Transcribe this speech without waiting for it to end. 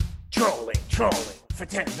Trolling for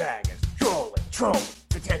 10 baggers. Trolling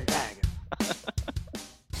for 10 baggers.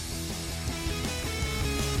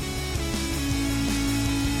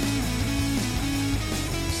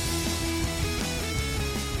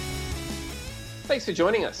 Thanks for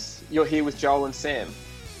joining us. You're here with Joel and Sam.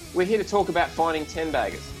 We're here to talk about finding 10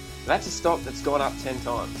 baggers. That's a stock that's gone up 10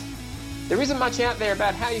 times. There isn't much out there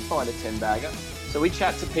about how you find a 10 bagger, so we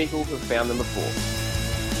chat to people who've found them before.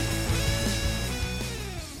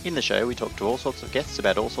 In the show, we talk to all sorts of guests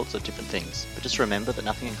about all sorts of different things, but just remember that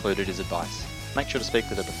nothing included is advice. Make sure to speak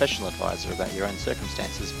with a professional advisor about your own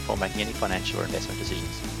circumstances before making any financial or investment decisions.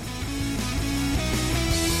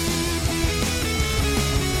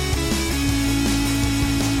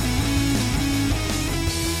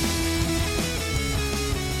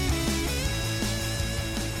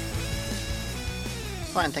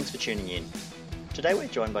 Hi, and thanks for tuning in. Today we're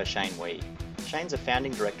joined by Shane Wee. Shane's a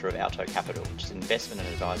founding director of Alto Capital, which is an investment and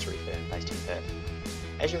advisory firm based in Perth.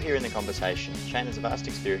 As you'll hear in the conversation, Shane has a vast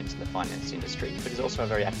experience in the finance industry, but is also a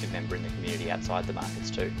very active member in the community outside the markets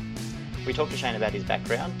too. We talk to Shane about his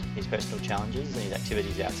background, his personal challenges and his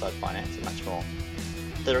activities outside finance and much more.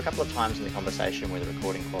 There are a couple of times in the conversation where the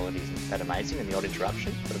recording quality isn't that amazing and the odd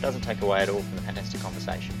interruption, but it doesn't take away at all from the fantastic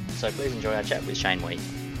conversation. So please enjoy our chat with Shane Wee.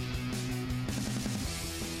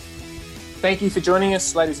 Thank you for joining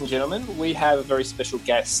us, ladies and gentlemen. We have a very special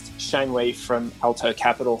guest, Shane Wee from Alto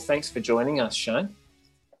Capital. Thanks for joining us, Shane.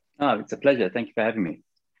 Oh, it's a pleasure. Thank you for having me.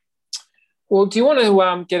 Well, do you want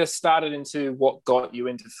to get us started into what got you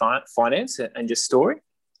into finance and your story?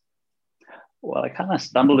 Well, I kind of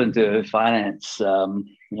stumbled into finance. I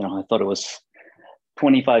thought it was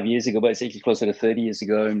 25 years ago, but it's actually closer to 30 years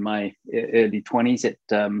ago in my early 20s at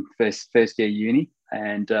first year uni.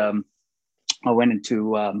 And I went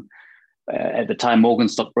into... at the time, Morgan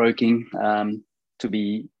Stockbroking to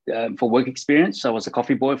be for work experience. I was a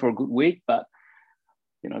coffee boy for a good week, but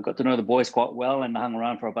I got to know the boys quite well and hung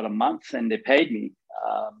around for about a month, and they paid me.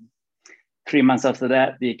 3 months after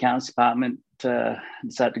that, the accounts department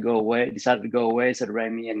decided to go away. So they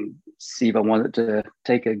rang me and see if I wanted to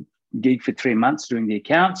take a gig for 3 months doing the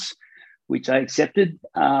accounts, which I accepted.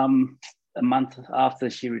 A month after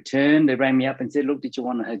she returned, they rang me up and said, "Look, did you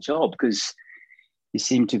want her job? Because you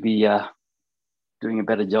seem to be doing a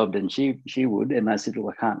better job than she would." And I said,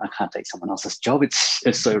 "Well, I can't take someone else's job.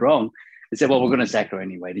 It's so wrong." They said, "Well, we're going to sack her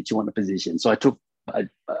anyway. Did you want the position?" So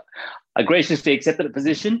I graciously accepted the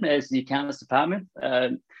position as the accountants department.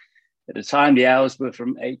 At the time, the hours were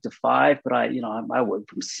from 8 to 5, but I worked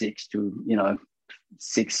from 6 to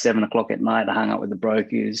 6, 7 o'clock at night. I hung out with the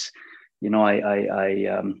brokers.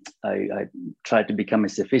 I tried to become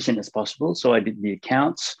as efficient as possible. So I did the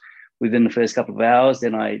accounts within the first couple of hours.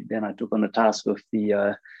 Then I took on the task of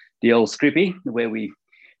the old scrippy, where we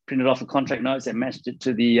printed off the contract notes and matched it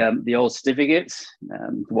to the old certificates.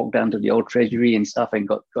 Walked down to the old treasury and stuff and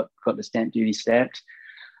got the stamp duty stamped.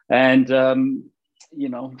 And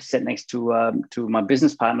sat next to my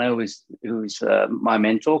business partner, who's my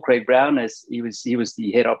mentor, Craig Brown, as he was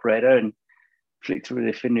the head operator, and flicked through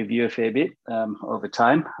the fin review a fair bit over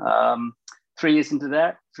time. 3 years into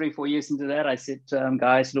that, 4 years into that, I said,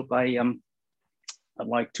 "Guys, look, I'd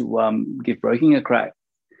like to give broking a crack,"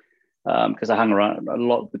 because I hung around a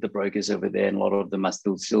lot with the brokers over there, and a lot of them are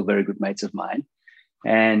still very good mates of mine.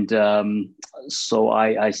 And so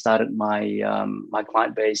I started my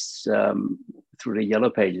client base through the Yellow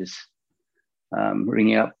Pages,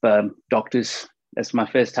 ringing up doctors. That's my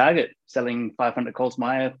first target, selling 500 Coles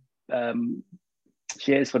Myer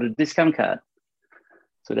shares for the discount card.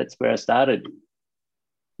 So that's where I started.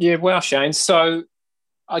 Yeah, wow, Shane. So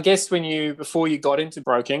I guess before you got into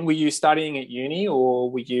broking, were you studying at uni,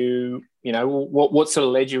 or were you, what sort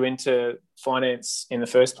of led you into finance in the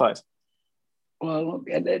first place? Well,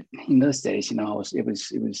 in those days, it was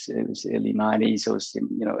early 90s. I was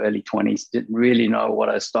early 20s. Didn't really know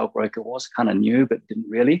what a stockbroker was. Kind of knew, but didn't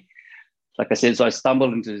really. Like I said, so I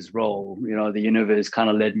stumbled into this role. The universe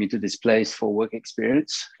kind of led me to this place for work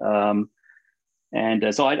experience.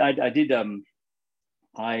 And so I did.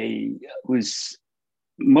 I was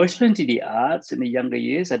mostly into the arts in the younger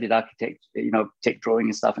years. I did architect, tech drawing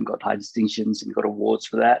and stuff, and got high distinctions and got awards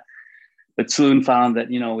for that. But soon found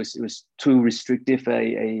that it was too restrictive for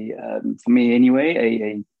me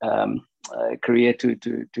anyway. A career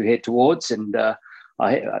to head towards, and I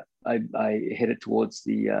headed towards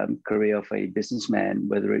the career of a businessman,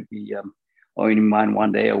 whether it be owning mine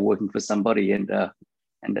one day or working for somebody, and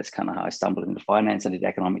that's kind of how I stumbled into finance. I did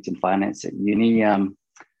economics and finance at uni,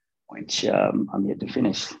 which I'm yet to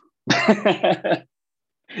finish.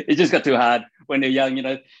 It just got too hard when they're young,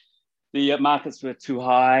 the markets were too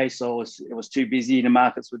high, so it was too busy. The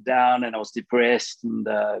markets were down, and I was depressed, and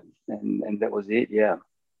that was it. Yeah.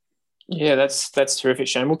 Yeah, that's terrific,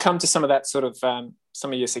 Shane. We'll come to some of that sort of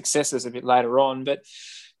some of your successes a bit later on, but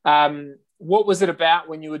what was it about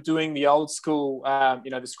when you were doing the old school, the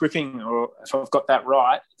scripting, or if I've got that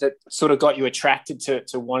right, that sort of got you attracted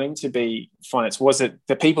to wanting to be finance? Was it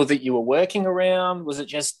the people that you were working around? Was it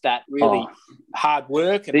just that really hard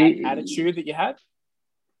work and that attitude that you had?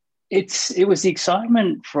 It was the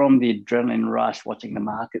excitement from the adrenaline rush, watching the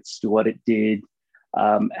markets do what it did,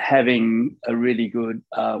 having a really good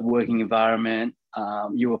working environment.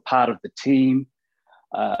 You were part of the team.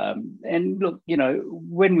 And look,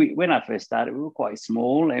 when I first started, we were quite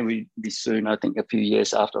small, and we soon, I think a few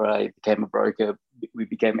years after I became a broker, we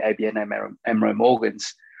became ABN AMRO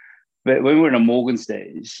Morgans. But when we were in a Morgan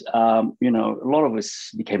stage, a lot of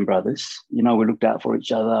us became brothers. We looked out for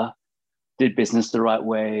each other, did business the right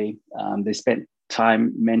way. They spent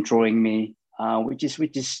time mentoring me, which is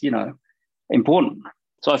important.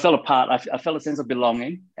 So I felt a part. I felt a sense of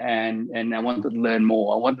belonging, and I wanted to learn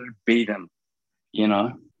more. I wanted to be them.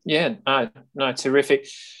 Yeah, no, terrific.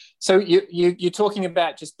 So you're talking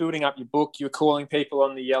about just building up your book. You're calling people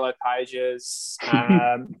on the yellow pages.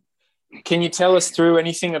 Can you tell us through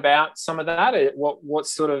anything about some of that? What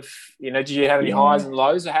sort of, did you have any highs and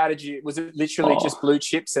lows, or was it literally just blue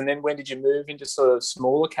chips, and then when did you move into sort of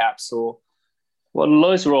smaller caps? Or well, the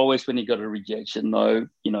lows were always when you got a rejection. No,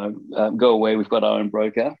 go away. We've got our own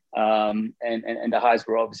broker. And the highs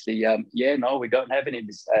were obviously, we don't have any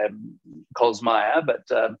Coles Myer, but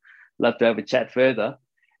love to have a chat further.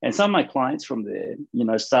 And some of my clients from there,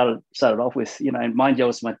 started off with, and mind you, I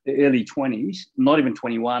was in my early 20s, not even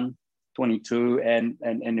 21, 22, and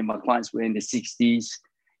then my clients were in the 60s,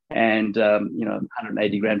 and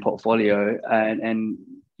 180 grand portfolio, and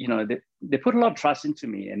they put a lot of trust into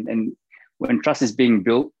me, and when trust is being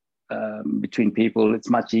built between people, it's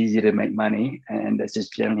much easier to make money, and that's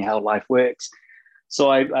just generally how life works. So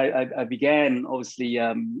I began obviously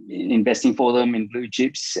investing for them in blue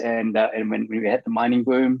chips, and when we had the mining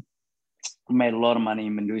boom, I made a lot of money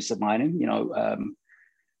in Medusa mining.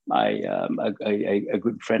 A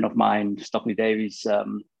good friend of mine, Stockley Davies,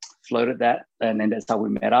 floated that, and then that's how we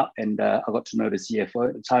met up. And I got to know the CFO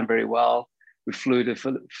at the time very well. We flew to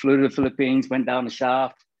the Philippines, went down the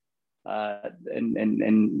shaft.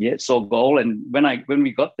 Saw gold. And when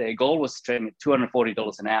we got there, gold was trading at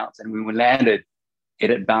 $240 an ounce, and when we landed, it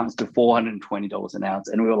had bounced to $420 an ounce,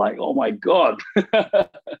 and we were like, "Oh my god!"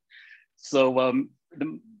 So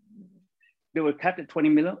they were capped at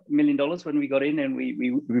 $20 million when we got in, and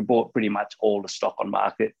we bought pretty much all the stock on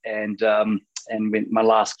market. And when my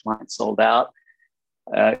last client sold out,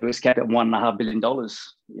 it was capped at $1.5 billion.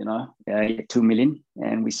 He had $2 million,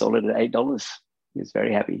 and we sold it at $8. He was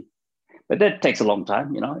very happy. But that takes a long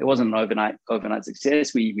time, it wasn't an overnight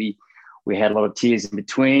success. We had a lot of tears in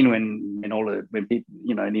between when people,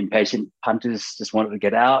 the impatient punters just wanted to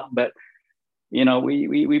get out. But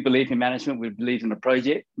we believe in management, we believe in the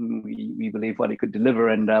project, and we believe what it could deliver,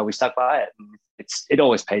 and we stuck by it. And it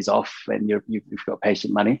always pays off, and you've got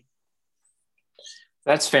patient money.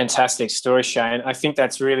 That's a fantastic story, Shane. I think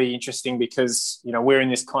that's really interesting because, we're in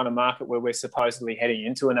this kind of market where we're supposedly heading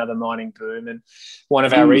into another mining boom. And one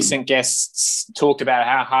of our recent guests talked about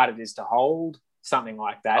how hard it is to hold something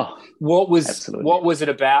like that. What was it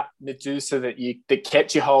about Medusa that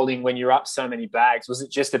kept you holding when you're up so many bags? Was it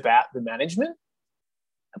just about the management?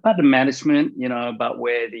 About the management, about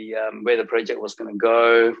where the project was going to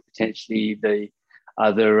go, potentially the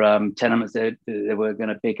other tenements that they were going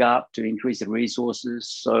to pick up to increase the resources.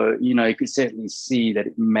 So, you could certainly see that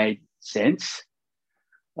it made sense.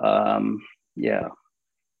 Yeah.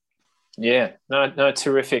 No,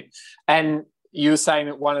 terrific. And you were saying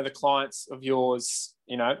that one of the clients of yours,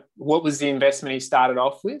 what was the investment he started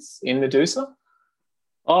off with in Medusa?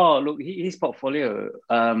 Oh, look, his portfolio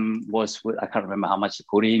was, I can't remember how much he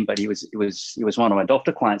put in, but he was one of my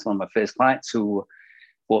doctor clients, one of my first clients who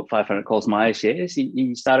bought 500 Coles Myer shares.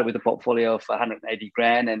 He started with a portfolio of 180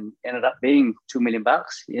 grand and ended up being $2 million.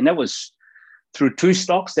 And that was through two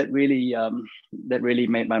stocks that really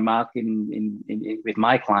made my mark in with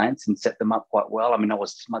my clients and set them up quite well. I mean, I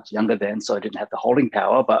was much younger then, so I didn't have the holding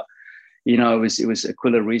power, but it was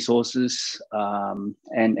Aquila Resources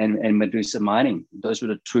and Medusa Mining. Those were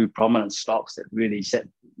the two prominent stocks that really set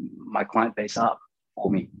my client base up for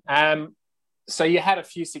me. So you had a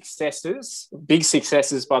few successes, big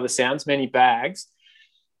successes by the sounds, many bags.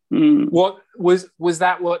 What was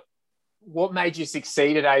that? What made you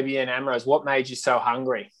succeed at ABN AMRO's? What made you so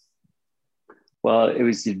hungry? Well, it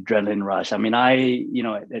was the adrenaline rush. I mean,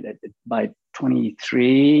 by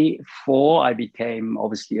 23, 4, I became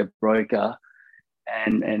obviously a broker,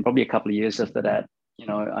 and probably a couple of years after that,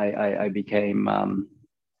 I became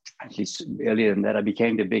actually earlier than that, I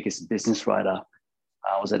became the biggest business writer.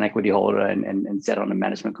 I was an equity holder and sat on the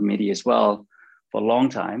management committee as well for a long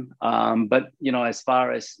time. But as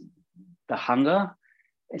far as the hunger,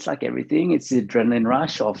 it's like everything. It's the adrenaline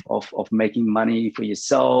rush of making money for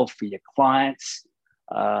yourself, for your clients.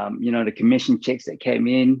 The commission checks that came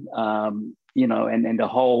in, and the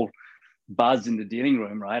whole buzz in the dealing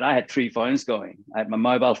room, right? I had 3 phones going. I had my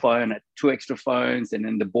mobile phone, I had 2 extra phones, and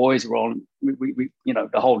then the boys were on. We the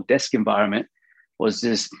whole desk environment was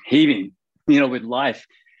just heaving, with life.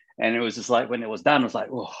 And it was just like when it was done, it was like,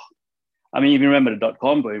 oh. I mean, you remember the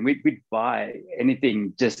 .com boom? We'd buy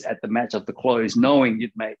anything just at the match of the close, knowing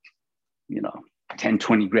you'd make, 10,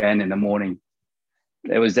 20 grand in the morning.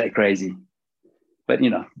 It was that crazy. But,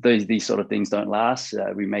 these sort of things don't last.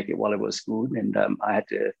 We make it while it was good. And I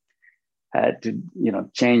had to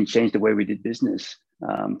change the way we did business,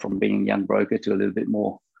 from being a young broker to a little bit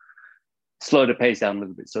more slow the pace down a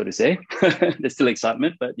little bit, so to say. There's still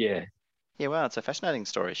excitement, but yeah. Yeah, well, it's a fascinating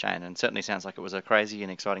story, Shane, and certainly sounds like it was a crazy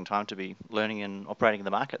and exciting time to be learning and operating in the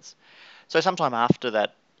markets. So sometime after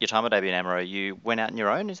that, your time at ABN AMRO, you went out on your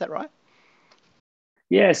own, is that right?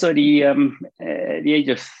 Yeah, so at the age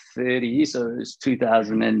of 30, so it was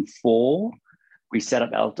 2004, we set up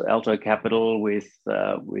Alto Capital with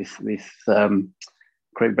Craig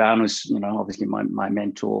Brown, who's obviously my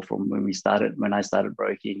mentor from when I started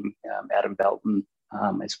broking, Adam Belton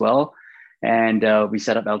as well. And we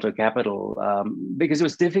set up Alto Capital because it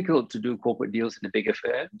was difficult to do corporate deals in the bigger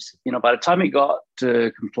firms. By the time we got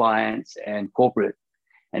to compliance and corporate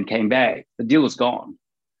and came back, the deal was gone.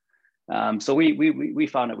 So we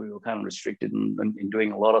found that we were kind of restricted in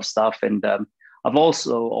doing a lot of stuff. And I've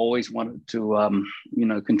also always wanted to,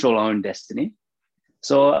 control our own destiny.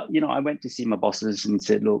 So, I went to see my bosses and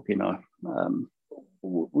said, look, we're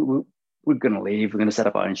going to leave. We're going to set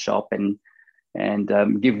up our own shop and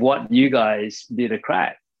give what you guys did a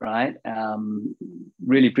crack, right?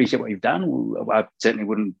 Really appreciate what you've done. I certainly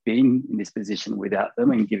wouldn't be in this position without them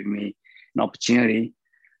and giving me an opportunity.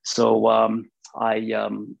 So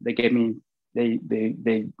they gave me,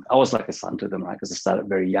 I was like a son to them, right? Because I started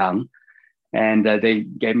very young. And they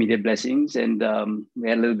gave me their blessings, and we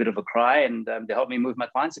had a little bit of a cry, and they helped me move my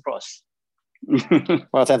clients across.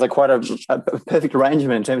 Well, it sounds like quite a perfect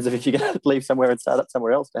arrangement in terms of if you're going to leave somewhere and start up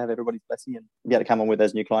somewhere else, to have everybody's blessing and be able to come on with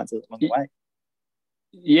those new clients along the way.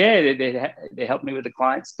 Yeah, they helped me with the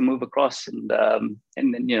clients to move across, and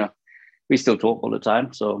then we still talk all the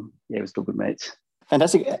time. So yeah, we're still good mates.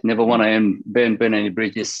 Fantastic. Never want to burn any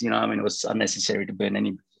bridges. It was unnecessary to burn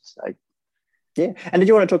any bridges. Yeah, and did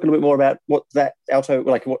you want to talk a little bit more about what that Alto,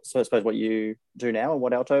 what you do now and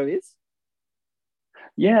what Alto is?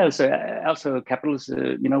 Yeah, so Alto Capital is,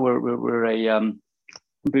 we're a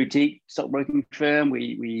boutique stockbroking firm.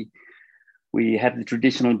 We have the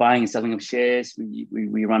traditional buying and selling of shares.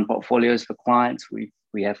 We run portfolios for clients. We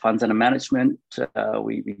have funds under management.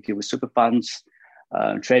 We deal with super funds,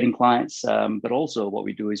 trading clients. But also what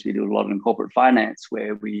we do is we do a lot in corporate finance,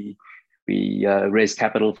 where we raise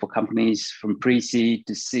capital for companies from pre-seed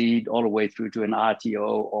to seed, all the way through to an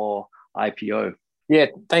RTO or IPO. Yeah,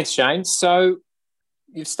 thanks, Shane. So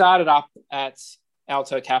you've started up at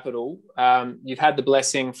Alto Capital. You've had the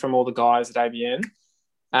blessing from all the guys at ABN.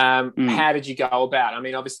 How did you go about it? I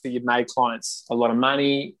mean, obviously you've made clients a lot of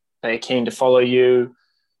money. They're keen to follow you.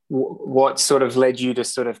 What sort of led you to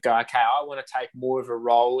sort of go, okay, I want to take more of a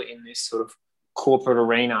role in this sort of corporate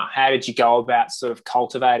arena? How did you go about sort of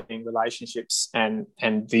cultivating relationships and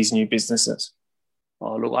these new businesses?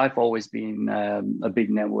 Oh, look, I've always been a big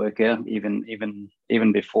networker,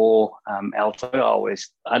 even before Alto.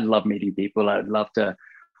 I love meeting people. I'd love to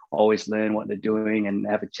always learn what they're doing and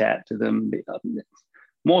have a chat to them,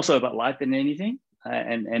 more so about life than anything,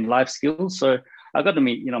 and life skills. So I got to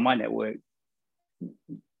meet, my network.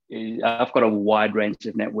 I've got a wide range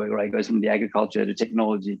of network, right? It goes from the agriculture to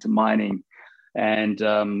technology to mining. And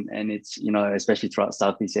it's, especially throughout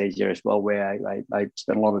Southeast Asia as well, where I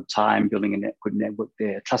spent a lot of time building a good network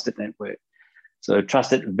there, a trusted network. So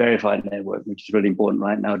trusted, verified network, which is really important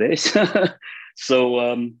right nowadays. So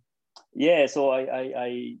I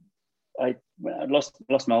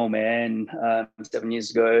lost my old man 7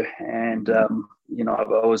 years ago, and I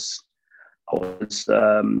was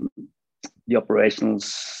the operational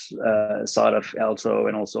side of Alto,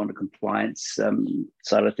 and also on the compliance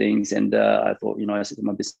side of things. And I thought, I said to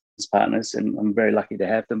my business partners, and I'm very lucky to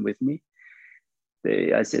have them with me,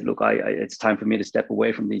 I said, look, it's time for me to step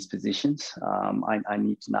away from these positions. I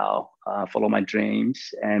need to now follow my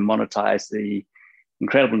dreams and monetize the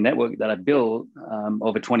incredible network that I built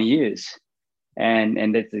over 20 years.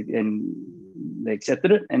 And they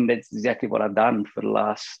accepted it, and that's exactly what I've done for the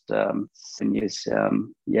last 7 years.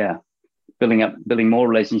 Building more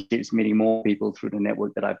relationships, meeting more people through the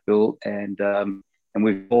network that I've built, and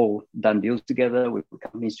we've all done deals together, we've put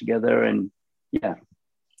companies together, and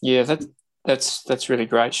that's really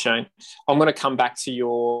great, Shane. I'm going to come back to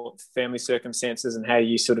your family circumstances and how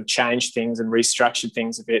you sort of changed things and restructured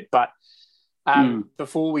things a bit, but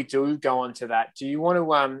before we do go on to that, do you want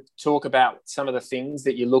to talk about some of the things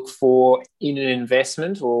that you look for in an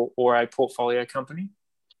investment or a portfolio company?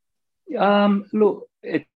 Look,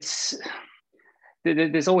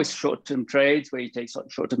 there's always short-term trades where you take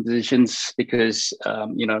short-term positions because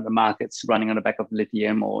the market's running on the back of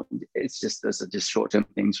lithium, or those are just short-term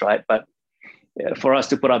things, right? But for us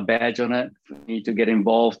to put our badge on it, for me to get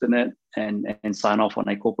involved in it and sign off on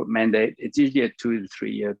a corporate mandate, it's usually a 2 to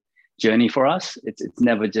 3 year journey for us. It's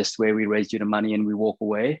never just where we raise you the money and we walk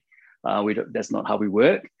away. That's not how we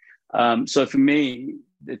work. So for me,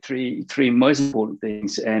 the three most important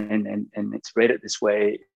things, and it's rated this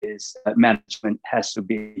way, is management has to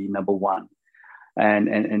be number one,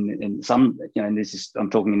 and some, and this is, I'm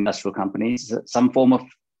talking industrial companies, some form of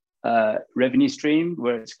revenue stream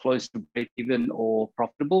where it's close to break even or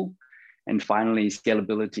profitable, and finally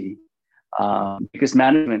scalability. Because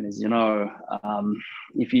management is,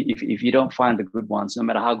 if you don't find the good ones, no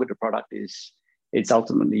matter how good the product is, it's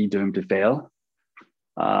ultimately doomed to fail.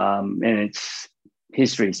 And it's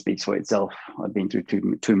history speaks for itself. I've been through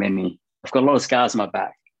too many. I've got a lot of scars on my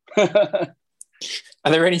back.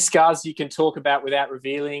 Are there any scars you can talk about without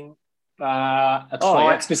revealing a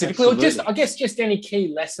client specifically, absolutely. Or just any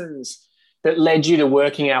key lessons that led you to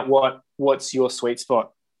working out what's your sweet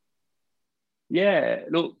spot? Yeah,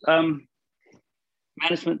 look.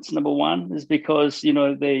 Management's number one is because,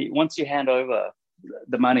 once you hand over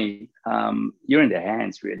the money, you're in their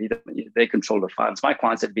hands, really. They control the funds. My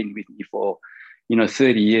clients have been with me for,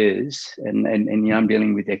 30 years, and I'm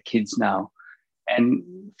dealing with their kids now.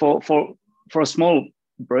 And for a small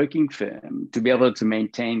broking firm to be able to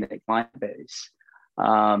maintain their client base,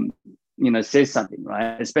 says something,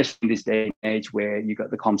 right? Especially in this day and age where you've got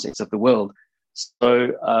the Comsets of the world.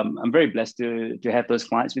 So I'm very blessed to have those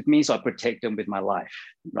clients with me. So I protect them with my life,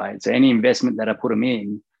 right? So any investment that I put them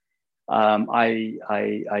in,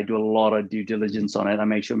 I do a lot of due diligence on it. I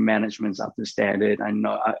make sure management's up to standard. I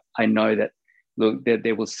know that, look, that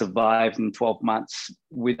they will survive in 12 months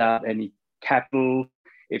without any capital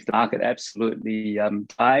if the market absolutely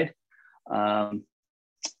died.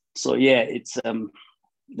 So yeah, it's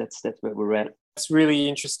that's where we're at. It's really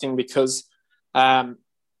interesting because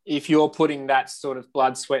if you're putting that sort of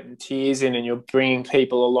blood, sweat, and tears in, and you're bringing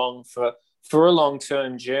people along for a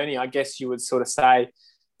long-term journey, I guess you would sort of say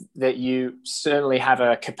that you certainly have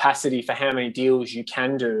a capacity for how many deals you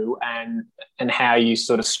can do and how you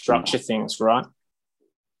sort of structure things, right?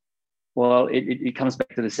 Well, it comes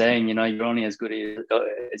back to the saying, you're only as good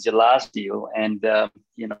as your last deal. And,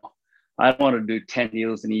 I don't want to do 10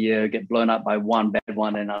 deals in a year, get blown up by one bad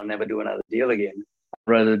one, and I'll never do another deal again.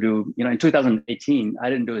 I'd rather do, in 2018, I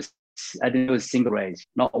didn't do a single raise,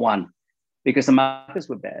 not one, because the markets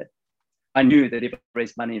were bad. I knew that if I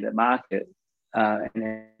raised money in the market,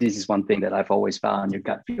 and this is one thing that I've always found, your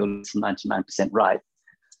gut feel is 99% right.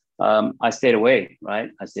 I stayed away,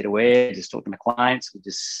 right? I stayed away, I just talked to my clients, we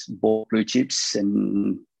just bought blue chips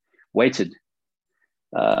and waited.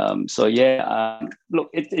 Look,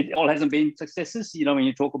 it all hasn't been successes. When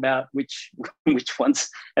you talk about which ones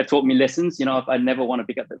have taught me lessons, I never want to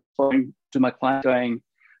pick up the phone to my client going,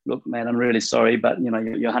 look, man, I'm really sorry, but your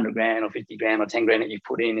 100 grand or 50 grand or 10 grand that you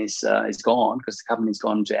put in is gone because the company's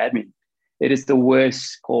gone to admin. It is the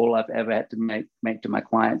worst call I've ever had to make to my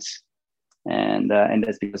clients. And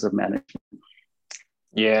that's because of management.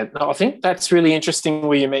 Yeah, no, I think that's really interesting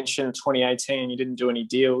where you mentioned 2018 you didn't do any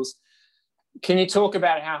deals. Can you talk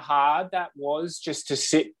about how hard that was just to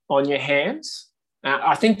sit on your hands?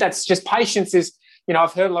 I think that's just patience is,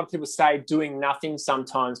 I've heard a lot of people say doing nothing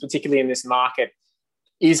sometimes, particularly in this market,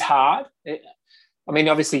 is hard.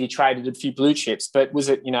 Obviously you traded a few blue chips, but was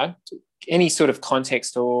it, any sort of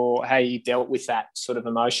context or how you dealt with that sort of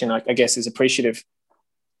emotion, I guess, is appreciative.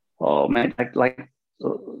 Oh man, like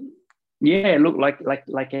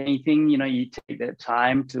anything, you take that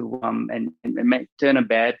time to and turn a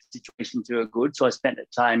bad situation to a good. So I spent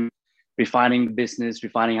that time refining the business,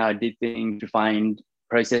 refining how I did things, refined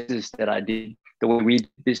processes that I did, the way we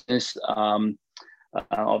did business.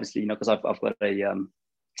 Obviously, because I've got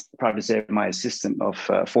proud to say my assistant of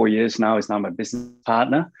 4 years now is now my business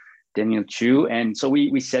partner, Daniel Chu. And so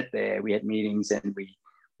we sat there, we had meetings, and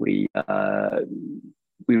we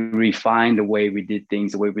refined the way we did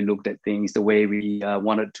things, the way we looked at things, the way we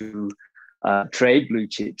wanted to trade blue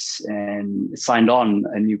chips, and signed on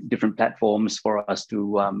a new different platforms for us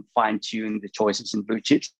to fine tune the choices in blue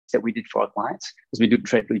chips that we did for our clients, because we do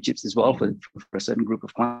trade blue chips as well for a certain group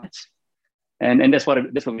of clients, and that's what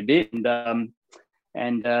we did.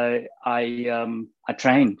 And I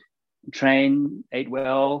trained, ate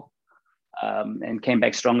well, and came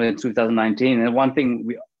back stronger in 2019. And one thing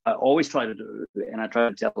I always try to do, and I try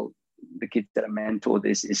to tell the kids that I mentor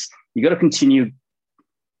this, is you got to continue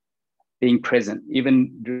being present,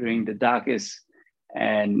 even during the darkest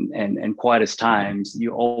and quietest times.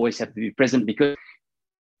 You always have to be present, because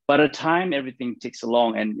by the time everything ticks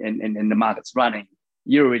along and the market's running,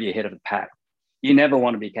 you're already ahead of the pack. You never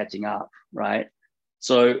want to be catching up, right?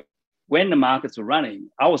 So when the markets were running,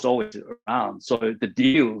 I was always around. So the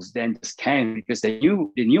deals then just came because they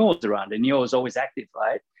knew I was around. They knew I was always active,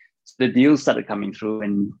 right? So the deals started coming through,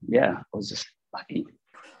 and yeah, I was just lucky.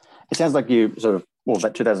 It sounds like you sort of,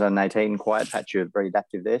 that 2018 quiet patch, you're very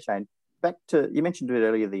adaptive there, Shane. Back to, you mentioned a bit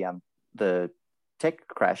earlier the tech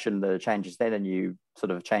crash and the changes then, and you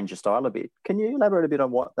sort of changed your style a bit. Can you elaborate a bit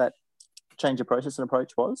on what that change of process and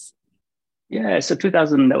approach was? Yeah, so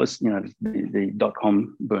 2000, that was, the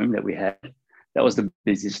dot-com boom that we had. That was the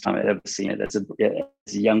busiest time I'd ever seen it. As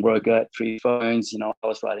a young broker, 3 phones, I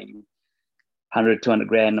was writing 100, 200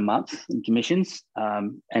 grand a month in commissions,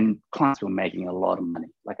 and clients were making a lot of money.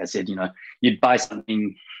 Like I said, you'd buy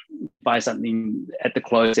something at the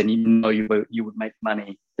close, and you would make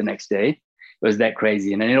money the next day. It was that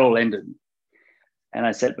crazy, and then it all ended. And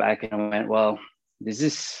I sat back and I went, well, this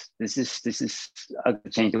is I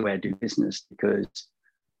could change the way I do business, because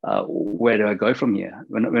where do I go from here?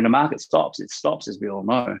 When the market stops, it stops, as we all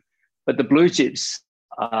know. But the blue chips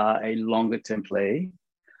are a longer term play.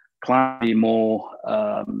 Clients be more,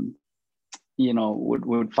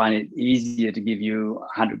 would find it easier to give you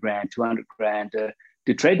 100 grand, 200 grand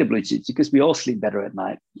to trade the blue chips, because we all sleep better at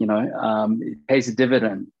night. It pays a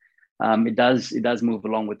dividend. It does move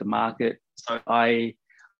along with the market. So I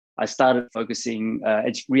started focusing,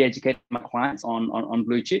 re-educating my clients on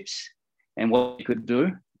blue chips and what we could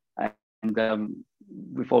do, and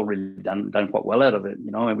we've already done quite well out of it.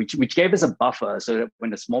 And which gave us a buffer, so that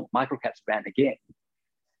when the small microcaps ran again,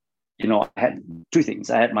 I had 2 things.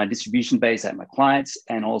 I had my distribution base, I had my clients,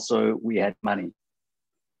 and also we had money.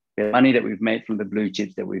 We had money that we've made from the blue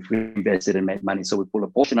chips that we've invested and made money. So we pull a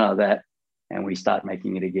portion out of that, and we start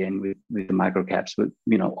making it again with the microcaps. But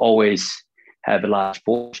always have a large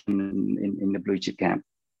portion in the blue chip camp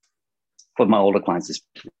for my older clients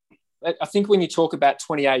especially. I think when you talk about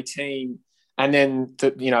 2018 and then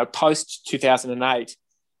post 2008,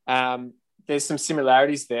 there's some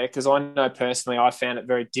similarities there, because I know personally I found it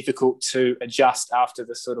very difficult to adjust after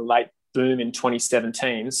the sort of late boom in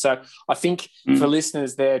 2017. So I think for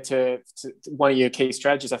listeners there, to one of your key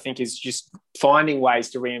strategies, I think, is just finding ways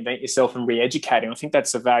to reinvent yourself and re-educating. I think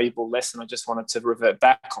that's a valuable lesson I just wanted to revert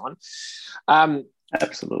back on.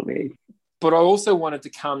 Absolutely. But I also wanted to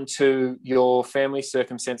come to your family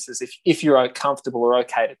circumstances, if you're comfortable or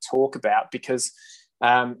okay to talk about, because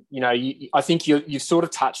I think you've sort of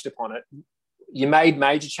touched upon it. You made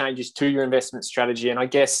major changes to your investment strategy, and I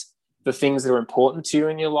guess the things that are important to you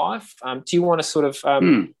in your life. Do you want to sort of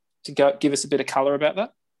give us a bit of colour about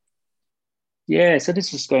that? Yeah, so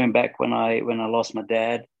this was going back when I lost my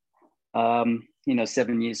dad.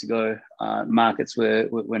 7 years ago. Markets were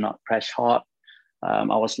not crash hot. I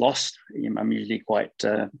was lost. I'm usually quite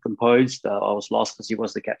composed. I was lost because he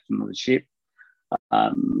was the captain of the ship,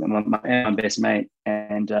 my best mate,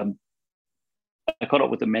 and I caught up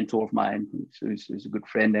with a mentor of mine who's a good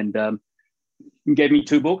friend, and he gave me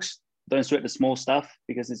 2 books. Don't Sweat the Small Stuff,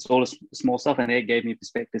 because it's all small stuff, and it gave me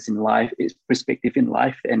perspective in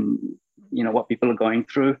life, and what people are going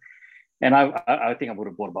through. And I think I would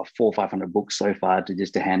have bought about 400 or 500 books so far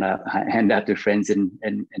to hand out to friends and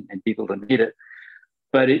people that need it.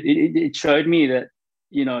 But it showed me that,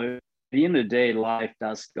 at the end of the day, life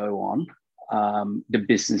does go on. The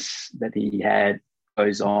business that he had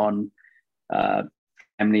goes on.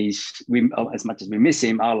 Families, as much as we miss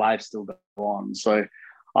him, our lives still go on. So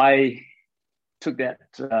I took that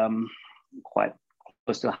quite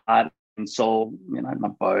close to heart and sold, my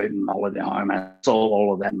boat and my holiday home. I sold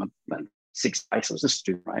all of that. My 6 bikes. I was a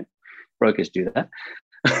student, right? Brokers do that.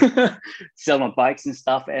 Sell my bikes and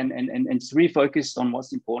stuff, and just refocused on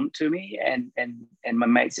what's important to me. And my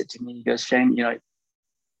mate said to me, he goes, Shane,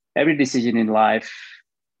 every decision in life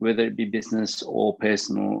whether it be business or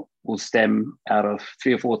personal, will stem out of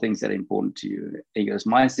 3 or 4 things that are important to you. He goes,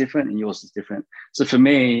 mine's different and yours is different. So for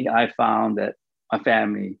me, I found that my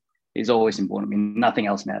family is always important. I mean, nothing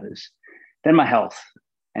else matters. Then my health,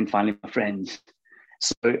 and finally my friends.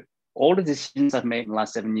 So all the decisions I've made in the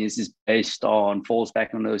last 7 years falls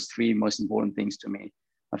back on those 3 most important things to me: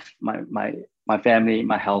 my family,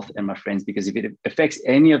 my health, and my friends. Because if it affects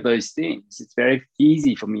any of those things, it's very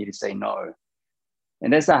easy for me to say no.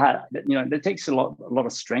 And that's that takes a lot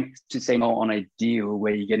of strength to say no on a deal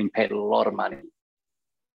where you're getting paid a lot of money,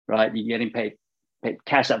 right? You're getting paid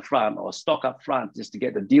cash up front or stock up front just to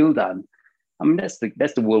get the deal done. I mean, that's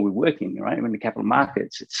the world we work in, right? In the capital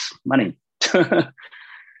markets, it's money.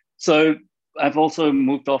 So I've also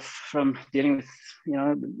moved off from dealing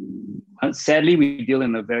with, sadly, we deal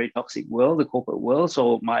in a very toxic world, the corporate world.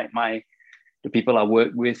 So the people I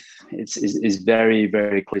work with, is very,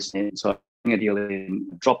 very close in. So a deal in,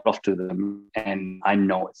 dropped off to them, and I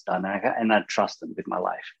know it's done, and I trust them with my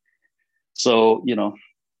life. So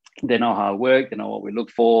they know how I work, they know what we look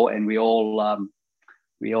for, and we all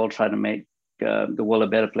try to make the world a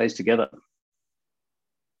better place together.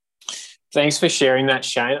 Thanks for sharing that,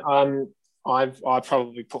 Shane. I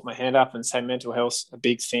probably put my hand up and say mental health's a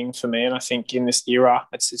big thing for me, and I think in this era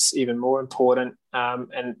it's even more important.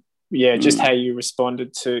 Just how you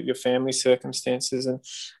responded to your family circumstances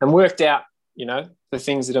and worked out the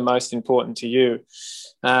things that are most important to you.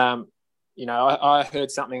 I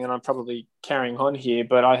heard something, and I'm probably carrying on here,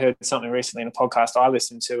 but I heard something recently in a podcast I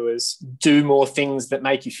listened to is do more things that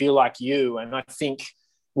make you feel like you. And I think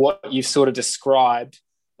what you've sort of described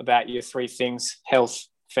about your 3 things: health,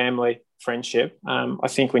 family, friendship. I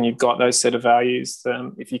think when you've got those set of values,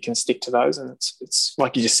 if you can stick to those, and it's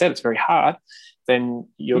like you just said, it's very hard, then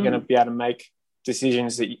you're going to be able to make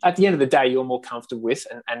decisions that at the end of the day you're more comfortable with,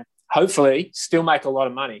 and hopefully still make a lot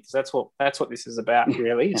of money, because that's what this is about,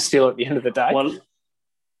 really. Still, at the end of the day. Well,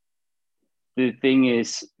 the thing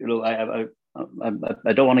is, I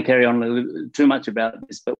don't want to carry on too much about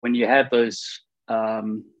this, but when you have those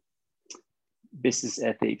business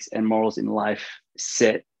ethics and morals in life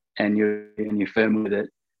set, and you're firm with it,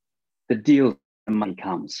 the deal and money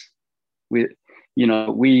comes. I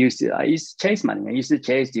used to chase money. I used to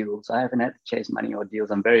chase deals. I haven't had to chase money or deals.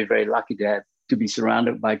 I'm very, very lucky to be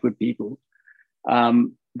surrounded by good people,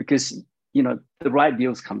 because the right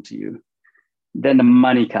deals come to you, then the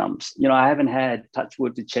money comes. I haven't had, touch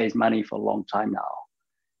wood, to chase money for a long time now,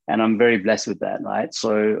 and I'm very blessed with that, right?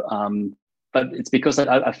 So but it's because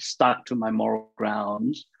I've stuck to my moral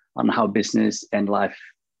grounds on how business and life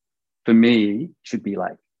for me should be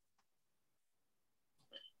like.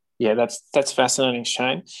 Yeah, that's fascinating,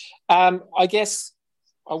 Shane. I guess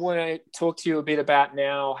I want to talk to you a bit about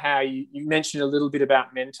now how you mentioned a little bit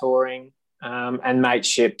about mentoring and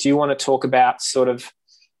mateship. Do you want to talk about sort of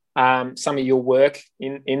some of your work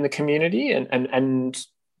in the community and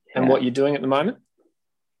what you're doing at the moment?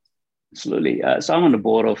 Absolutely. So I'm on the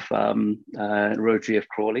board of Rotary of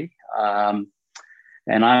Crawley, and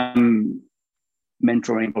I'm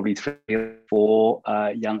mentoring probably 3 or 4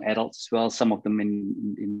 young adults as well. Some of them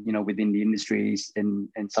in within the industries, and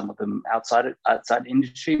some of them outside the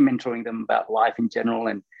industry, mentoring them about life in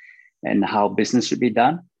general and how business should be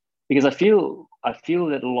done. Because I feel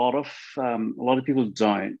that a lot of people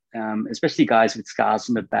don't, especially guys with scars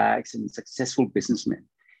on their backs and successful businessmen.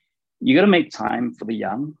 You got to make time for the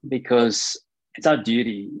young, because it's our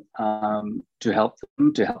duty to help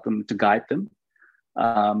them, to guide them.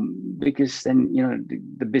 Because then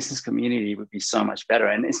the business community would be so much better.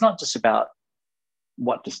 And it's not just about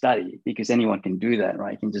what to study, because anyone can do that,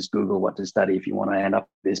 right? You can just Google what to study if you want to end up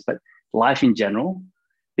with this, but life in general,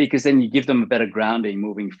 because then you give them a better grounding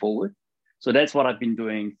moving forward. So that's what I've been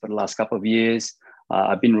doing for the last couple of years.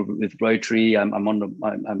 I've been with Rotary. I'm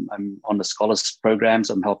on the scholars programs.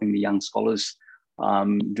 I'm helping the young scholars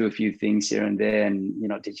do a few things here and there, and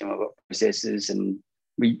teach them about processes. And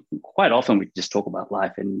we just talk about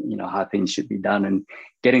life and how things should be done, and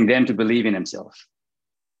getting them to believe in themselves,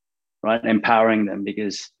 right? Empowering them,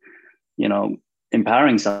 because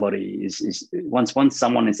empowering somebody is once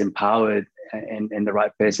someone is empowered and the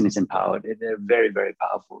right person is empowered, they're very, very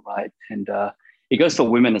powerful, right? And it goes for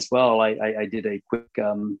women as well. I did a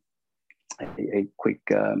quick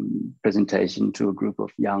presentation to a group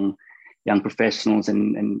of young professionals,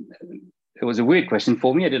 and it was a weird question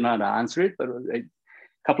for me. I didn't know how to answer it, but a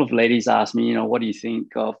couple of ladies asked me, what do you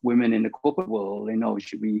think of women in the corporate world?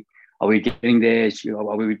 Are we getting there?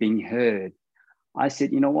 Are we being heard? I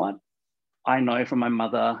said, you know what? I know from my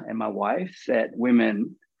mother and my wife that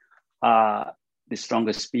women are the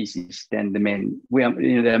strongest species than the men.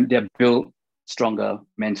 They're built stronger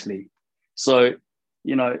mentally. So,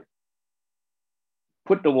 you know,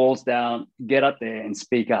 put the walls down, get up there and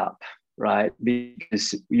speak up, right?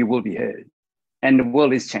 Because you will be heard. And the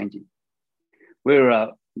world is changing.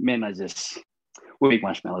 Men are just, we're big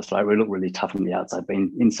marshmallows, right? We look really tough on the outside, but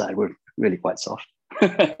inside we're really quite soft.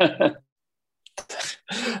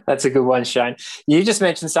 That's a good one, Shane. You just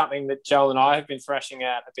mentioned something that Joel and I have been thrashing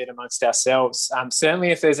out a bit amongst ourselves.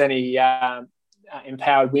 Certainly if there's any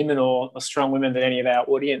empowered women or strong women that any of our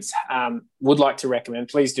audience would like to recommend,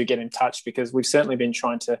 please do get in touch, because we've certainly been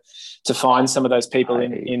trying to find some of those people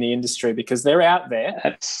in the industry, because they're out there.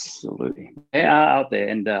 Absolutely. They are out there.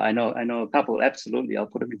 And I know a couple, absolutely. I'll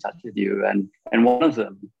put them in touch with you. And one of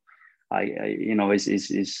them,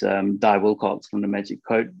 is Di Wilcox from the Magic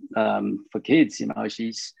Coat for Kids. You know,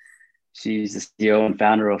 she's the CEO and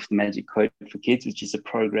founder of the Magic Coat for Kids, which is a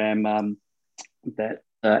program that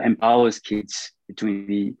empowers kids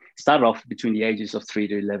start off between the ages of 3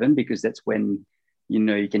 to 11, because that's when, you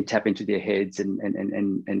know, you can tap into their heads and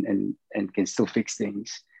can still fix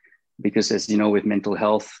things. Because as you know, with mental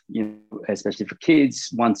health, you know, especially for kids,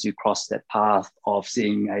 once you cross that path of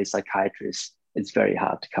seeing a psychiatrist, it's very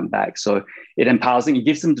hard to come back. So it empowers them. It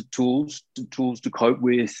gives them the tools to cope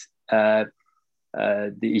with the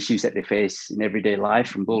issues that they face in everyday life,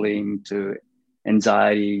 from bullying to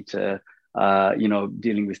anxiety to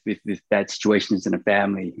dealing with bad situations in a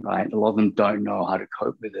family. Right, a lot of them don't know how to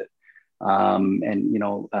cope with it. A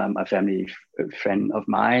family friend of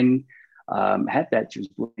mine had that. She was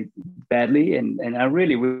bullied badly, and I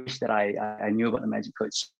really wish that I knew about the Magic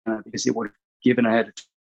Coat, because it would have given her the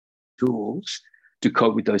tools to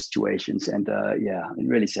cope with those situations. And it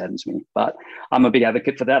really saddens me, but I'm a big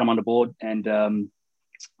advocate for that. I'm on the board, and I'm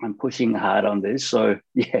pushing hard on this. So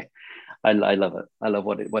yeah, I love it. I love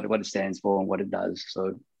what it stands for and what it does.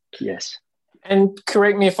 So yes. And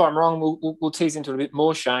correct me if I'm wrong, we'll tease into it a bit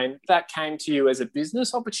more, Shane. That came to you as a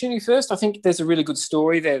business opportunity first. I think there's a really good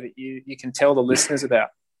story there that you can tell the listeners about.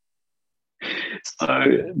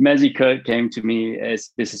 So Magic Coat came to me as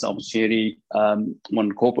business opportunity. One of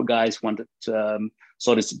the corporate guys wanted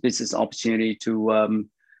saw this business opportunity to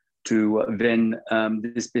then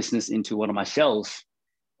this business into one of my shelves.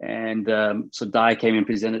 And so Di came and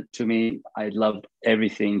presented to me. I loved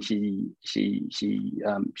everything she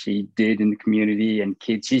did in the community and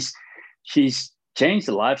kids. She's changed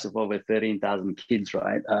the lives of over 13,000 kids,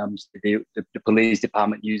 right? The police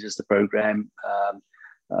department uses the program.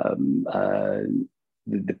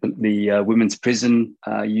 The women's prison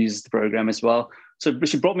uses the program as well. So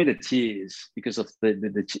she brought me to tears because of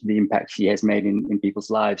the impact she has made in people's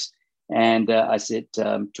lives. And I said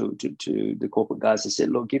to the corporate guys, I said,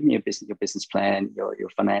 look, give me your business plan, your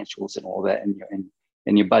financials and all that,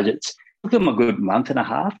 and your budgets. It took them a good month and a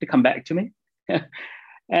half to come back to me.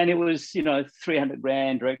 And it was,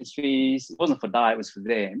 $300,000 director's fees. It wasn't for Di, it was for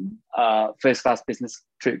them. First class business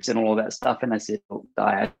trips and all that stuff. And I said, look,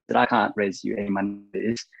 Di, I can't raise you any money for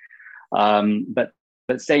this. But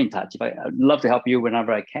stay in touch. I'd love to help you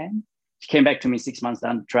whenever I can. She came back to me 6 months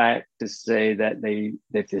down the track to say that they've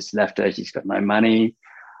just left her. She's got no money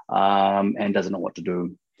and doesn't know what to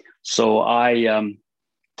do. So I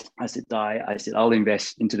said, Di, I'll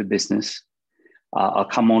invest into the business. I'll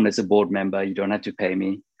come on as a board member. You don't have to pay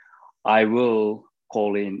me. I will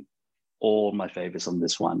call in all my favors on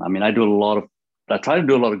this one. I mean, I try to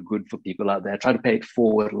do a lot of good for people out there. I try to pay it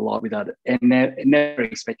forward a lot without it, and never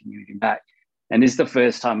expecting anything back. And this is the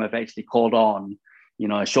first time I've actually called on,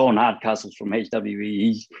 Sean Hardcastle from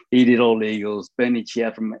HWE. He did all legals. Bernie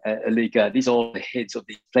Chia from Alika. These are all the heads of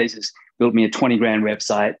these places. Built me a $20,000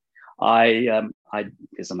 website.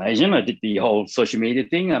 Because I'm Asian, I did the whole social media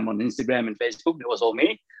thing. I'm on Instagram and Facebook. That was all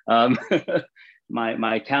me.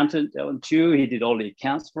 My accountant, too, he did all the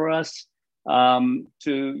accounts for us. And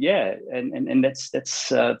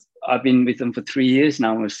that's I've been with them for 3 years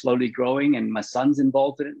now. We're slowly growing, and my son's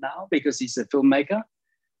involved in it now because he's a filmmaker,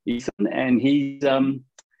 Ethan, and he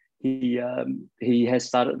has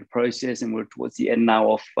started the process, and we're towards the end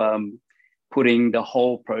now of putting the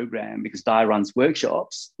whole program, because Di runs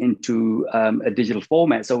workshops, into a digital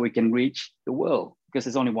format so we can reach the world, because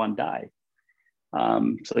there's only one Di.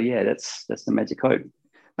 That's the Magic Coat.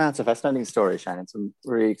 No, it's a fascinating story, Shane. It's some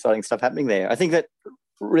really exciting stuff happening there. I think that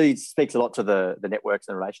really speaks a lot to the networks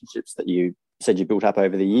and relationships that you said you built up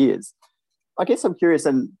over the years. I guess I'm curious,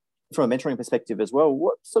 and from a mentoring perspective as well,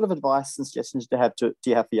 what sort of advice and suggestions do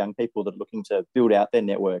you have for young people that are looking to build out their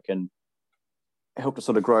network and help to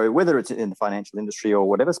sort of grow, whether it's in the financial industry or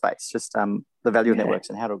whatever space, just the value of networks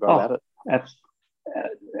and how to go about it?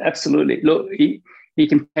 Absolutely. Look, you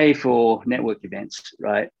can pay for network events,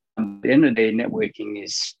 right? At the end of the day, networking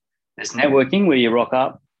is There's networking where you rock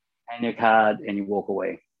up, hand your card, and you walk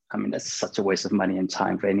away. I mean, that's such a waste of money and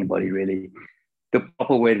time for anybody, really. The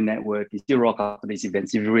proper way to network is you rock up to these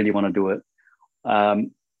events if you really want to do it.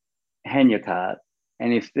 Hand your card.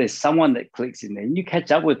 And if there's someone that clicks in there, you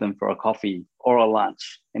catch up with them for a coffee or a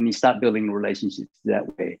lunch, and you start building relationships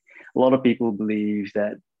that way. A lot of people believe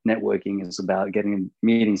that networking is about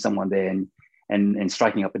meeting someone there and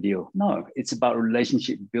striking up a deal. No, it's about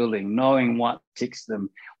relationship building, knowing what ticks them,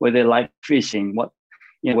 whether they like fishing,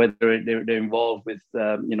 whether they're involved with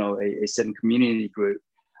a certain community group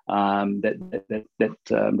that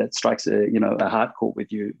strikes a heart chord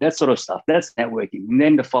with you. That sort of stuff. That's networking. And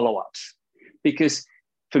then the follow-ups, because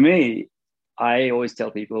for me, I always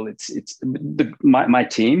tell people my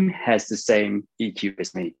team has the same EQ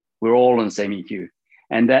as me. We're all on the same EQ,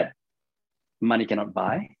 and that money cannot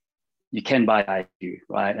buy. You can buy IQ,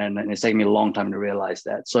 right? And it's taken me a long time to realize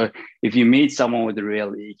that. So if you meet someone with a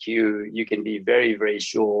real EQ, you can be very, very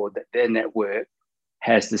sure that their network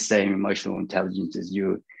has the same emotional intelligence as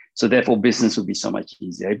you. So therefore, business will be so much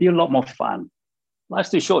easier. It'd be a lot more fun. Life's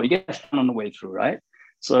too short. You get fun on the way through, right?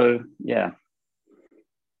 So yeah,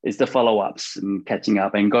 it's the follow-ups and catching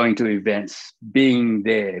up and going to events, being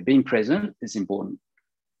there, being present is important.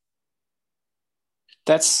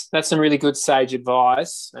 That's some really good sage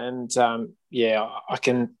advice, and I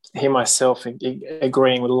can hear myself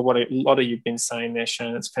agreeing with a lot of you've been saying there,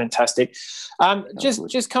 Shane. That's fantastic.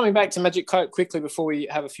 Just coming back to Magic Coat quickly before we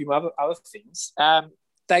have a few other things.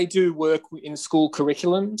 They do work in school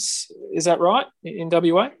curriculums, is that right, in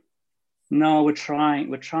WA? No, we're trying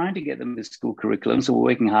to get them to school curriculum, so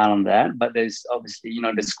we're working hard on that. But there's obviously,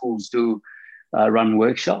 the schools do run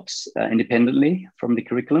workshops independently from the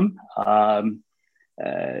curriculum.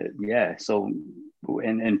 So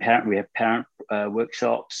we have parent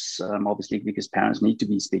workshops, obviously, because parents need to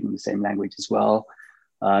be speaking the same language as well.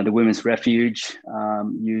 The Women's Refuge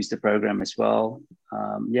use the program as well.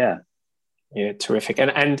 Yeah, terrific.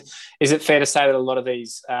 And is it fair to say that a lot of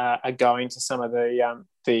these are going to some of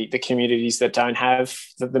the communities that don't have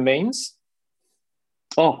the means?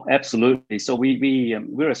 Oh, absolutely. So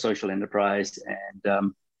we're a social enterprise,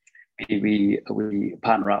 and we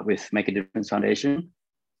partner up with Make a Difference Foundation,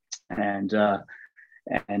 and so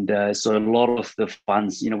a lot of the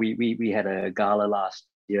funds, we had a gala last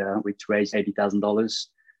year which raised $80,000,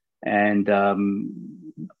 and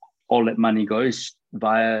all that money goes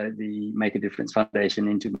via the Make a Difference Foundation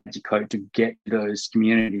into Magic Coat to get those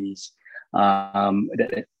communities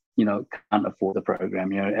that can't afford the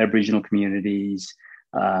program. Aboriginal communities,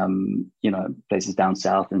 places down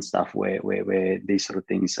south and stuff where these sort of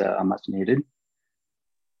things are much needed.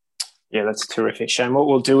 Yeah, that's terrific, Shane. What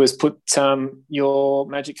we'll do is put your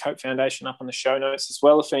Magic Coat Foundation up on the show notes as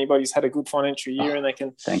well. If anybody's had a good financial year and they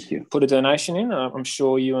can thank you, put a donation in, I'm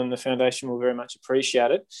sure you and the foundation will very much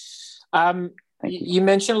appreciate it. You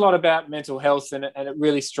mentioned a lot about mental health, and it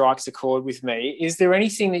really strikes a chord with me. Is there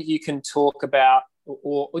anything that you can talk about,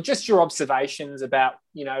 or just your observations about,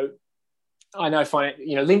 I know,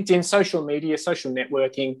 LinkedIn, social media, social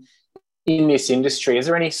networking in this industry? Is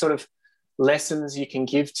there any sort of lessons you can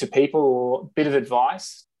give to people, or a bit of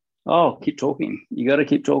advice? Oh, keep talking. You got to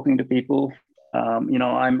keep talking to people. I'm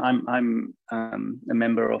a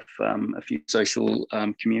member of a few social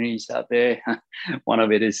communities out there. One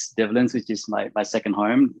of it is Devlin's, which is my second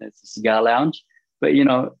home. It's a cigar lounge. But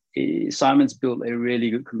Simon's built a really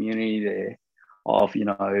good community there of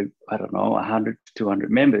 100 to 200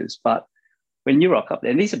 members. But when you rock up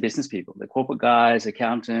there, and these are business people, the corporate guys,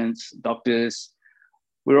 accountants, doctors,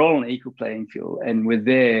 we're all on an equal playing field, and we're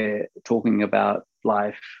there talking about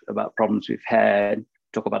life, about problems we've had,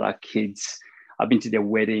 talk about our kids. I've been to their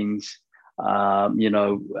weddings. We've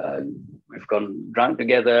gone drunk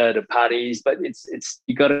together to parties, but it's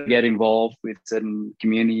you got to get involved with certain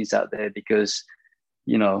communities out there, because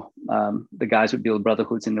the guys would build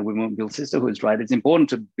brotherhoods and the women would build sisterhoods, right? It's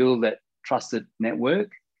important to build that trusted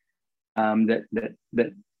network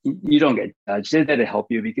that you don't get judged. They're there to help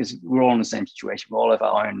you, because we're all in the same situation. We all have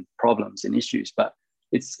our own problems and issues, but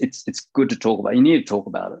it's good to talk about. You need to talk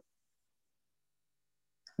about it.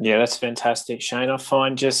 Yeah, that's fantastic, Shane. I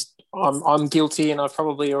find I'm guilty, and I've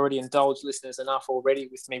probably already indulged listeners enough already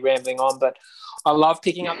with me rambling on, but I love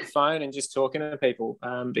picking up the phone and just talking to people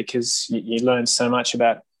because you learn so much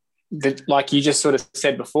about, like you just sort of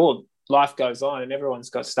said before, life goes on and everyone's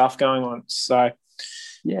got stuff going on. So,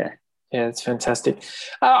 yeah, it's fantastic.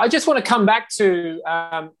 I just want to come back to,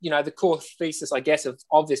 the core thesis, I guess,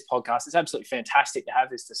 of this podcast. It's absolutely fantastic to have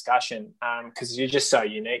this discussion because you're just so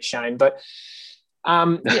unique, Shane. But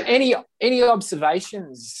Any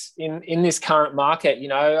observations in this current market?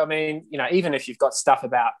 I mean, even if you've got stuff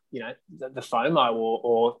about the FOMO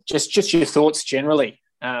or just your thoughts generally.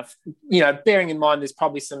 Bearing in mind there's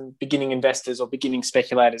probably some beginning investors or beginning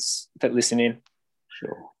speculators that listen in.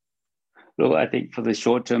 Sure. Look, I think for the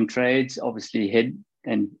short-term trades, obviously head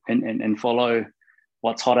and follow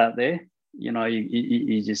what's hot out there.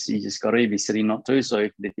 You just got to be sitting not to. So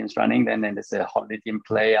if lithium's running, then there's a hot lithium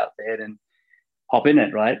play out there, then hop in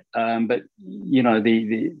it, right? But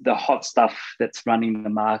the hot stuff that's running the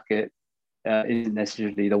market isn't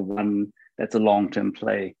necessarily the one that's a long-term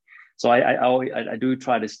play. So I do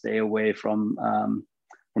try to stay away from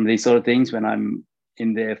these sort of things when I'm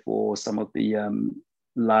in there for some of the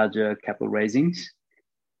larger capital raisings.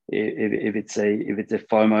 If it's a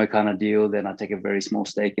FOMO kind of deal, then I take a very small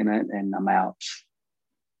stake in it and I'm out.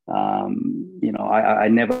 I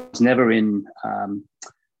was never in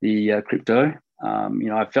the crypto.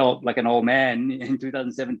 I felt like an old man in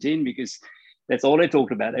 2017 because that's all they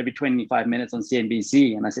talked about every 25 minutes on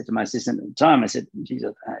CNBC. And I said to my assistant at the time, I said,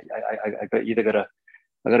 Jesus, I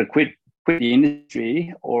got to quit the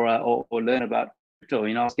industry or learn about crypto.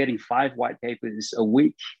 I was getting 5 white papers a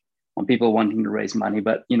week on people wanting to raise money,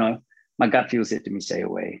 but my gut feel said to me, stay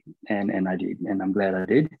away, and I did, and I'm glad I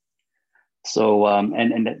did. So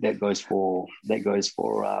and that goes for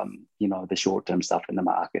the short term stuff in the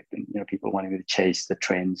market, and people wanting to chase the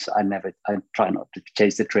trends. I try not to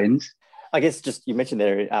chase the trends. I guess just you mentioned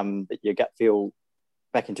there that your gut feel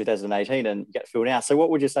back in 2018 and your gut feel now. So what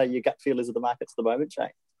would you say your gut feel is of the markets at the moment, Shane?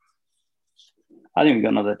 I think we've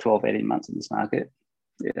got another 12, 18 months in this market.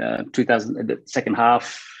 The second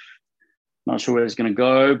half, not sure where it's going to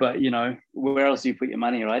go, but where else do you put your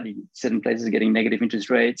money, right? Certain places are getting negative interest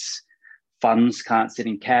rates. Funds can't sit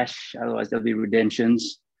in cash, otherwise there'll be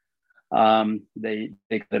redemptions. They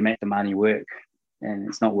got to make the money work, and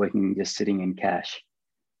it's not working just sitting in cash.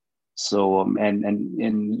 So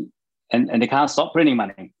and they can't stop printing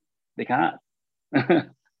money. They can't.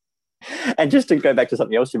 And just to go back to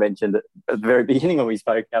something else you mentioned at the very beginning when we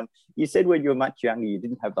spoke, you said when you were much younger you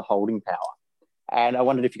didn't have the holding power, and I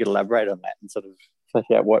wondered if you could elaborate on that and sort of flesh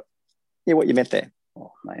out what you meant there.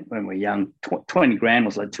 Oh, mate, when we're young, 20 grand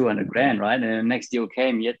was like 200 grand, right? And the next deal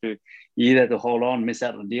came, you either had to hold on, miss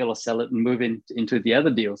out on the deal, or sell it and move into the other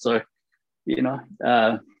deal. So,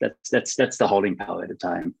 that's the holding power at the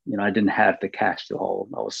time. I didn't have the cash to hold.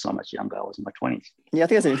 I was so much younger. I was in my 20s. Yeah, I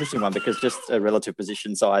think that's an interesting one because just a relative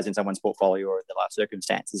position size in someone's portfolio or in the life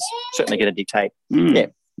circumstances certainly going to dictate,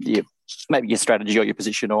 maybe your strategy or your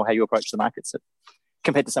position or how you approach the markets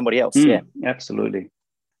compared to somebody else. Yeah, absolutely.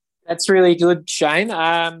 That's really good, Shane.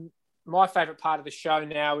 My favourite part of the show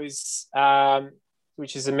now is,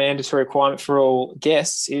 which is a mandatory requirement for all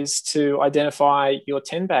guests, is to identify your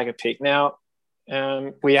 10-bagger pick. Now,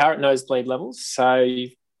 we are at nosebleed levels, so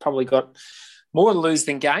you've probably got more to lose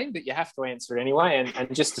than gain, but you have to answer it anyway.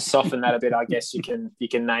 And just to soften that a bit, I guess you can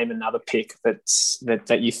name another pick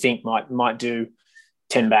that you think might do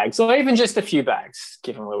 10 bags or even just a few bags,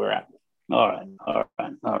 given where we're at. All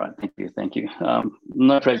right. Thank you.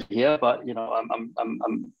 No pressure here, but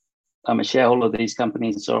I'm a shareholder of these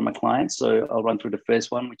companies and so are my clients. So I'll run through the first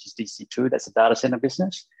one, which is DC2. That's a data center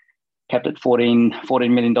business, capped at $14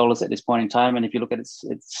 million at this point in time. And if you look at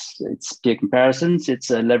its peer comparisons, it's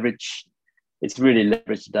really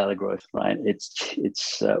leveraged data growth, right?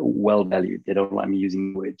 It's well valued. They don't like me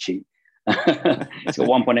using the word cheap. It's got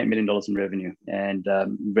 $1.8 million in revenue and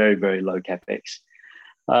very, very low capex.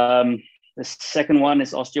 The second one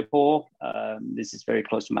is Osteopore. This is very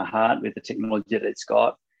close to my heart with the technology that it's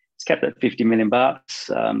got. It's capped at $50 million,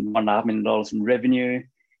 $1.5 million in revenue.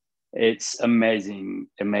 It's amazing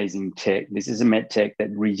tech. This is a med tech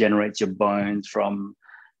that regenerates your bones from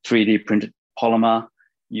 3D printed polymer.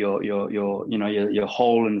 Your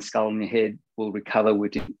hole in the skull in your head will recover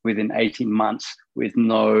within 18 months with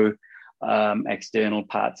no external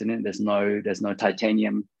parts in it. There's no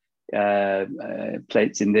titanium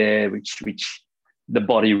plates in there, which the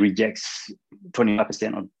body rejects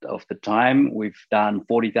 25% of the time. We've done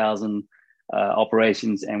 40,000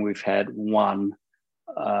 operations, and we've had once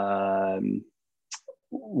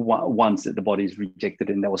that the body's rejected,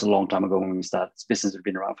 and that was a long time ago when we started. This business has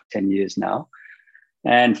been around for 10 years now.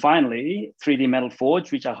 And finally, 3D Metal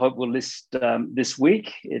Forge, which I hope will list this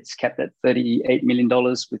week. It's capped at $38 million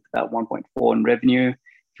with about 1.4 in revenue.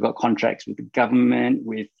 You've got contracts with the government,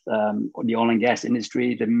 with the oil and gas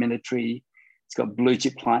industry, the military. It's got blue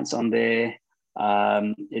chip clients on there.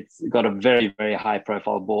 It's got a very, very high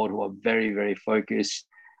profile board who are very, very focused.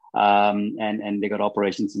 And they got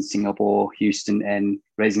operations in Singapore, Houston, and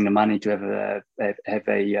raising the money to have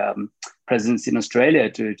a presence in Australia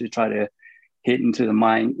to try to hit into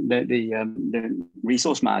the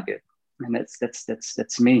resource market, and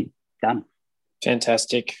that's me done.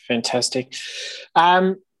 Fantastic.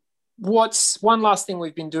 What's one last thing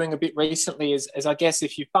we've been doing a bit recently is I guess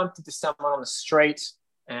if you bumped into someone on the street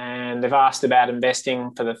and they've asked about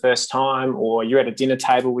investing for the first time, or you're at a dinner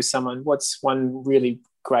table with someone, what's one really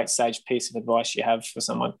great sage piece of advice you have for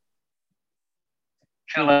someone?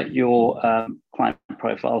 Fill out your client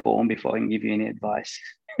profile form before I can give you any advice.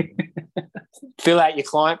 Fill out your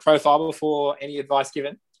client profile before any advice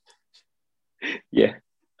given? Yeah.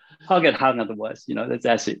 I'll get hung otherwise,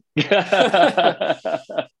 that's it.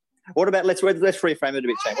 What about, let's reframe it a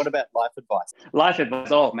bit, Shane. What about life advice? Life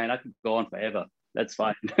advice, oh man, I could go on forever. That's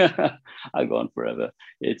fine. I'll go on forever.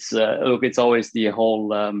 It's, it's always the whole,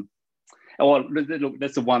 look,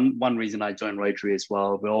 that's the one reason I joined Rotary as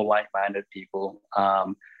well. We're all like-minded people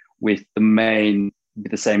with the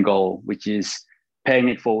same goal, which is paying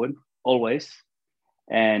it forward always.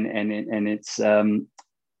 And it's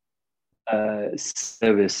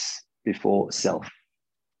service before self.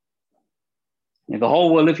 If the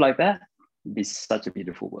whole world lived like that, it'd be such a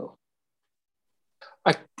beautiful world.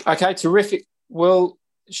 Okay, terrific. Well,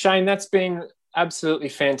 Shane, that's been absolutely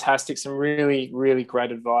fantastic. Some really, really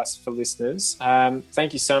great advice for listeners.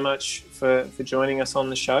 Thank you so much for joining us on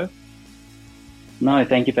the show. No,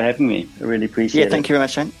 thank you for having me. I really appreciate it. Yeah, thank you very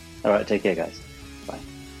much, Shane. All right, take care, guys. Bye.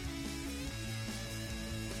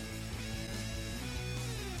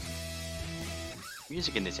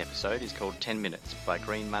 Music in this episode is called 10 Minutes by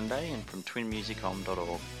Green Monday and from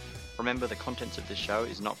twinmusicom.org. Remember, the contents of this show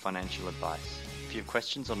is not financial advice. If you have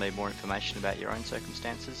questions or need more information about your own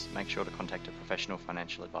circumstances, make sure to contact a professional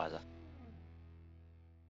financial advisor.